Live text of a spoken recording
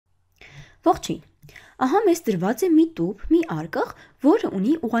Ողջույն։ Ահա մեզ դրված է մի տուփ, մի արկղ, որը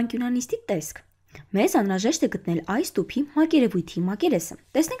ունի ուղղանկյունանիստի տեսք։ Մեզ անհրաժեշտ է գտնել այս տուփի մակերևույթի մակերեսը։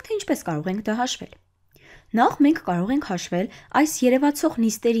 Տեսնենք, թե ինչպես կարող ենք դա հաշվել։ Նախ մենք կարող ենք հաշվել այս երևացող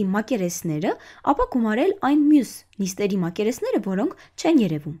նիստերի մակերեսները, ապա գումարել այն մյուս նիստերի մակերեսները, որոնք չեն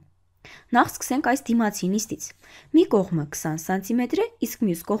երևում։ Նախ սկսենք այս դիմացի նիստից։ Մի կողմը 20 սանտիմետր է, իսկ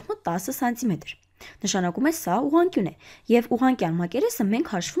մյուս կողմը 10 սանտիմետր։ Նշանակում է սա ուղղանկյուն է, եւ ուղղանկյան մակերեսը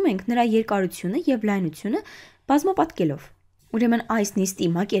մենք հաշվում ենք նրա երկարությունը եւ լայնությունը բազմապատկելով։ Ուրեմն այս նիստի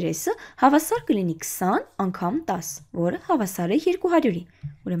մակերեսը հավասար կլինի 20 անգամ 10, որը հավասար է 200-ի։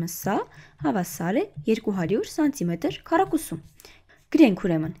 Ուրեմն սա հավասար է 200 սանտիմետր քառակուսու։ Գրենք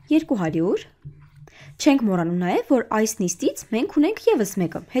ուրեմն 200։ Չենք մոռանում նաև, որ այս նիստից մենք ունենք եւս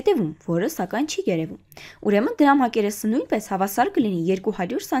մեկը, հետևում, որը սակայն չի երևում։ Ուրեմն դրա մակերեսը նույնպես հավասար կլինի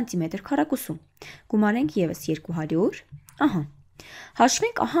 200 սանտիմետր քառակուսու։ Գումարենք եւս 200։ Ահա։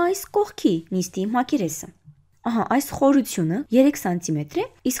 Հաշվենք ահա այս կողքի նիստի մակերեսը։ Ահա այս խորությունը 3 սանտիմետր է,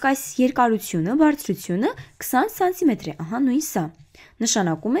 իսկ այս երկարությունը, բարձրությունը 20 սանտիմետր է, ահա նույն սա։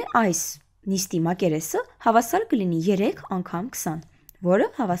 Նշանակում է այս նիստի մակերեսը հավասար կլինի 3 անգամ 20, որը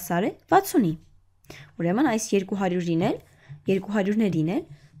հավասար է 60-ի։ Ուրեմն այս 200-ներին էլ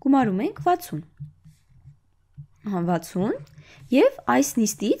գումարում ենք 60։ Ահա 60, եւ այս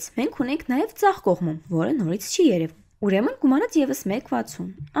նիստից մենք ունենք նաև ձախ կողմում, որը նորից չի երևում։ Ուրեմն գումարած եւս 1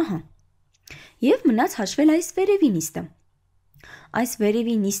 60։ Ահա։ Եվ մնաց հաշվել այս վերևի նիստը։ Այս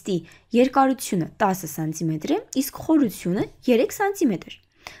վերևի նիստի երկարությունը 10 սանտիմետր է, իսկ խորությունը 3 սանտիմետր։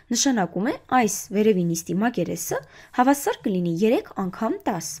 Նշանակում է այս վերևի նիստի մակերեսը հավասար կլինի 3 անգամ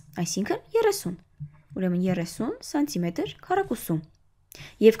 10, այսինքն 30։ Ուրեմն 30 սանտիմետր քառակուսու։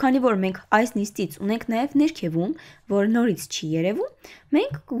 Եվ քանի որ մենք այս նիստից ունենք նաև ներքևում, որ նորից չի երևում,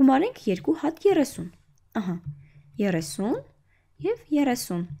 մենք կգումարենք 2 հատ 30։ Ահա, 30 եւ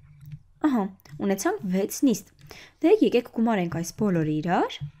 30։ Ահա, ունեցանք 6 նիստ։ Դե եկեք գումարենք այս բոլորը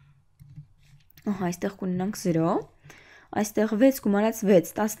իրար։ Ահա, այստեղ կունենանք 0, այստեղ 6 գումարած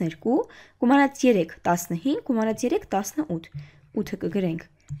 6 12, գումարած 3 15, գումարած 3 18։ 8-ը կգրենք,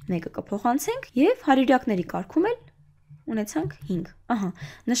 1-ը կփոխանցենք եւ հարյուրյակների կարգում էլ ունեցանք 5։ Ահա,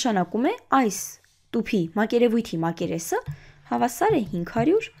 նշանակում է այս տուփի մակերևույթի մակերեսը հավասար է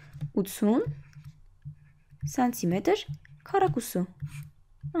 580 սանտիմետր քառակուսու։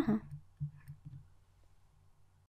 Ահա